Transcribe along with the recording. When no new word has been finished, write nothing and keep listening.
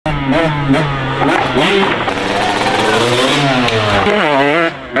Goes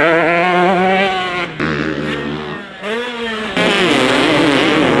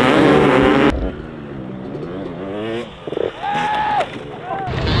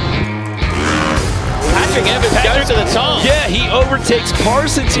to the top. Yeah, he overtakes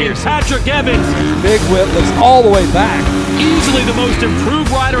Parsons here. Patrick Evans. Big whip looks all the way back. Easily the most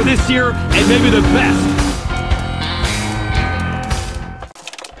improved rider this year and maybe the best.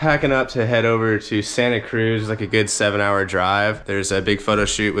 Packing up to head over to Santa Cruz, like a good 7-hour drive. There's a big photo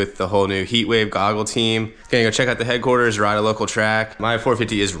shoot with the whole new HEATWAVE goggle team. Gonna go check out the headquarters, ride a local track. My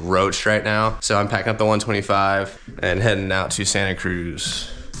 450 is roached right now, so I'm packing up the 125 and heading out to Santa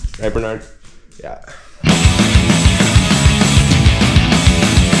Cruz. Right, Bernard? Yeah.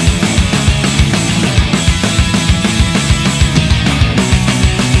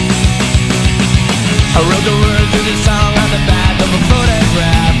 I wrote the words of this song on the back of a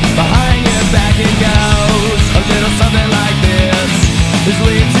photograph. Behind your back it goes a little something like this. It's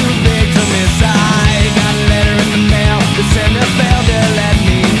way too big to miss. I got a letter in the mail. The sender failed to let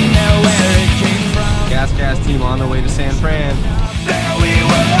me know where it came from. Gas team on the way to San Fran. There we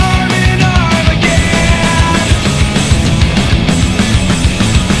were, arm in arm again.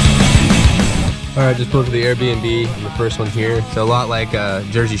 All right, just pulled to the Airbnb. I'm the first one here. So a lot like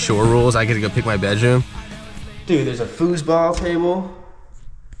Jersey Shore rules. I get to go pick my bedroom. Dude, there's a foosball table.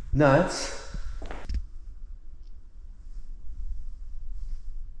 Nuts.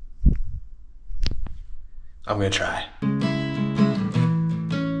 I'm gonna try.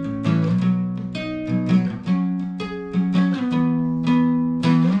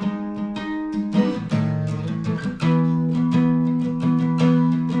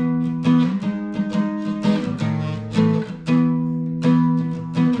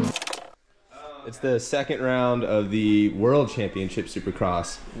 It's the second round of the World Championship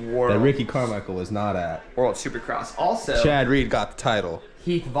Supercross that Ricky Carmichael was not at. World Supercross. Also, Chad Reed got the title.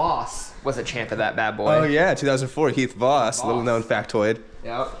 Heath Voss was a champ of that bad boy. Oh yeah, 2004, Heath Voss, little known factoid.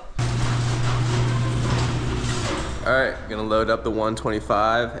 Yep. All right, gonna load up the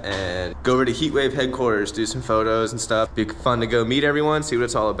 125 and go over to HEATWAVE headquarters, do some photos and stuff. Be fun to go meet everyone, see what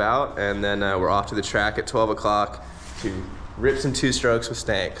it's all about, and then we're off to the track at 12 o'clock to rip some two-strokes with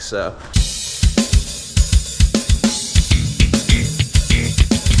Stank, so.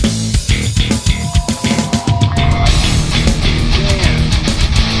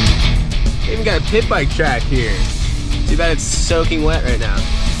 Even got a pit bike track here. Too bad it's soaking wet right now.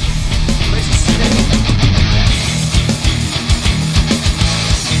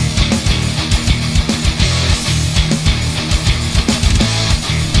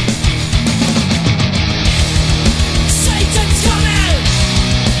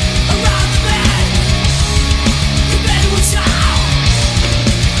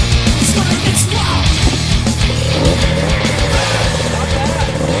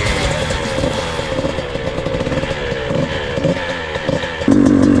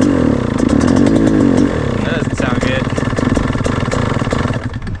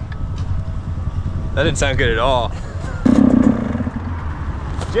 That didn't sound good at all.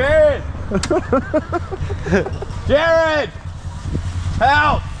 Jared! Jared!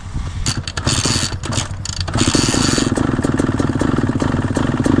 Help!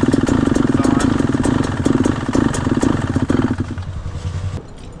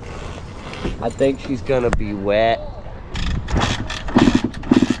 I think she's gonna be wet.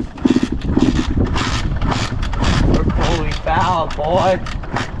 We're fully foul, boy.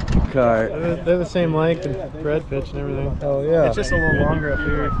 Cart. They're the same length and bread pitch and everything. Oh yeah. It's just a little longer up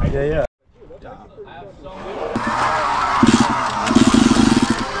here. Yeah, yeah.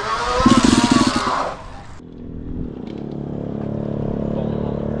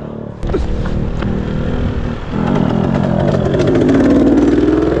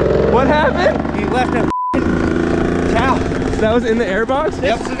 What happened? He left a towel. That was in the air box?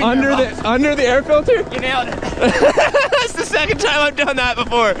 Yep. Under the air filter? You nailed it. That's the second time I've done that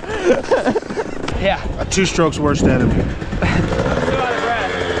before. Yeah. A two-strokes worst enemy.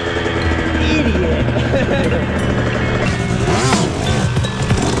 Idiot.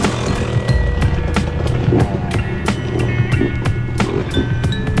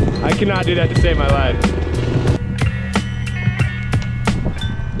 I cannot do that to save my life.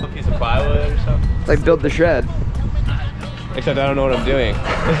 A piece of plywood or something? Like build the shed. Except I don't know what I'm doing.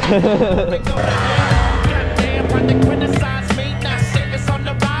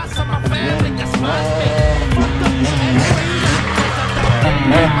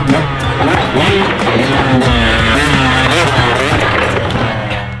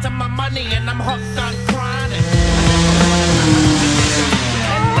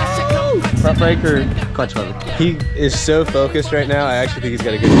 Front brake or clutch lever. He is so focused right now. I actually think he's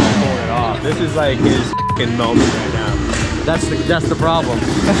got a good time pulling it off. This is like his f***ing moment right now. That's the problem.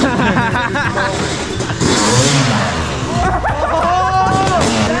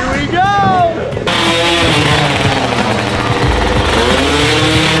 Here we go!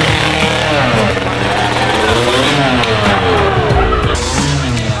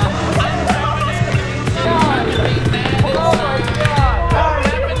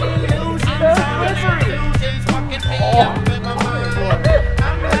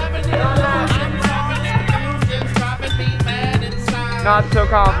 Not so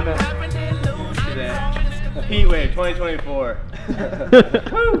confident. HEATWAVE 2024.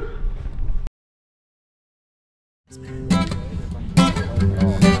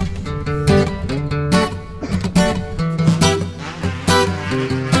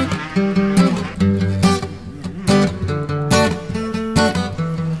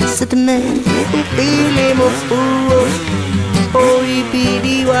 Said the man who feel him a fool, or he be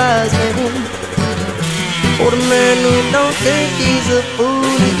the wise man. For the man who don't think he's a fool,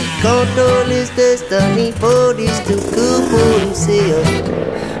 he control his destiny, for he's too good for himself.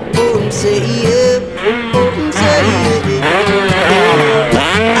 For himself, yeah, for himself,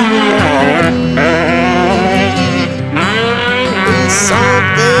 it's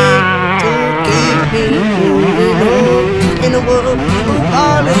something to keep me moving on in a world of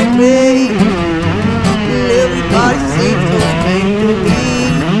all and gray. And everybody seems so strange to me.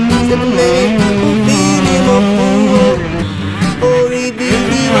 Said the man who feel him a fool, or he be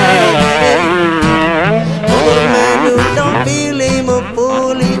the wise. For the man who don't feel him a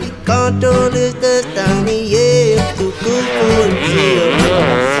fool, he control his destiny, yeah, too good for himself.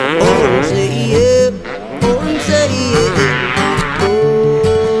 For himself, yeah, for himself, yeah.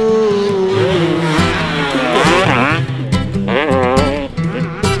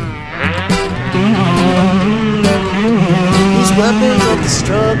 Weapons of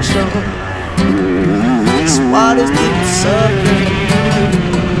destruction, it's why these people suffering.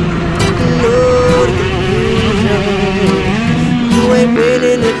 No confusion, you ain't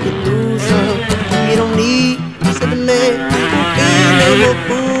winning if you do something. You don't need, said the man who feel him a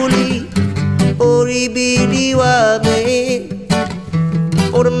bully, or he be the wild man.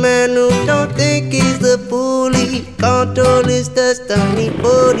 For the man who don't think he's the bully, control his destiny,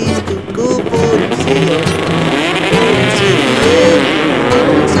 but he's too good for himself.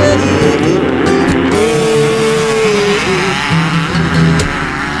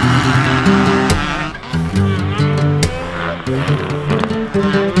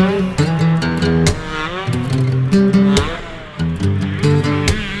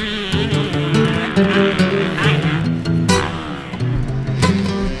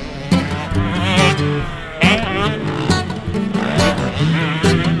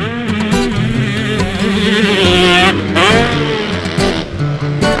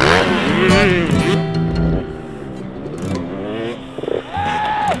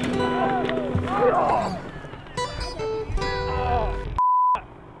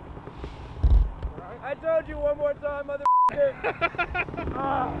 I told you one more time, motherfucker.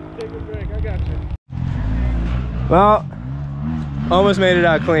 Take a break, I got you. Well, almost made it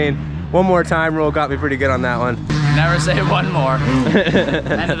out clean. One more time rule got me pretty good on that one. Never say one more.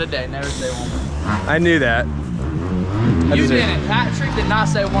 End of the day, never say one more. I knew that. You didn't. Patrick did not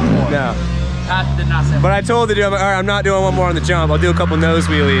say one more. No. Pat did not say one But I told the dude, all right, I'm not doing one more on the jump. I'll do a couple nose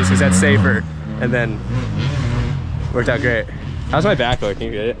wheelies because that's safer. And then worked out great. How's my back look? Can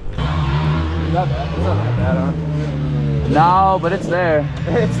you get it? It's not bad. It's not that bad, huh? No, but it's there.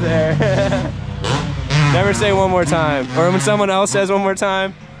 It's there. Never say one more time. Or when someone else says one more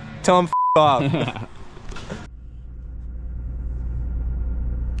time, tell them f off.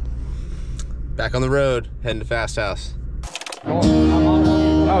 Back on the road, heading to Fasthouse. Oh,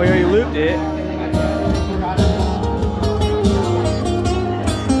 we already looped it.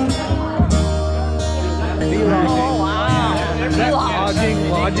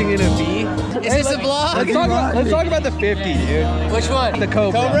 Lodging in a V. Is this a vlog? Let's talk about the 50, dude. Which one? The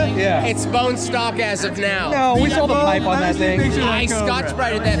Cobra. Yeah. It's bone stock as of now. No, we saw the pipe on that thing. I scotch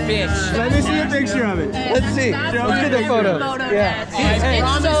brighted that bitch. Let me see a picture of it. Let's see. Let's get the photo. Yeah.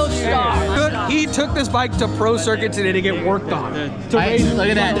 It's so stock. He took this bike to pro circuit today to get worked on. Look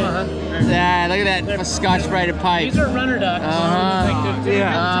at that. Yeah, look at that scotch brighted pipe. These are runner ducks.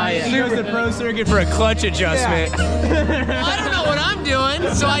 Yeah. He goes to pro circuit for a clutch adjustment. I don't know what I'm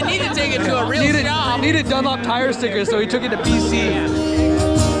doing, so I need to take it to a real shop. Needed Dunlop tire stickers, so he took it to PC.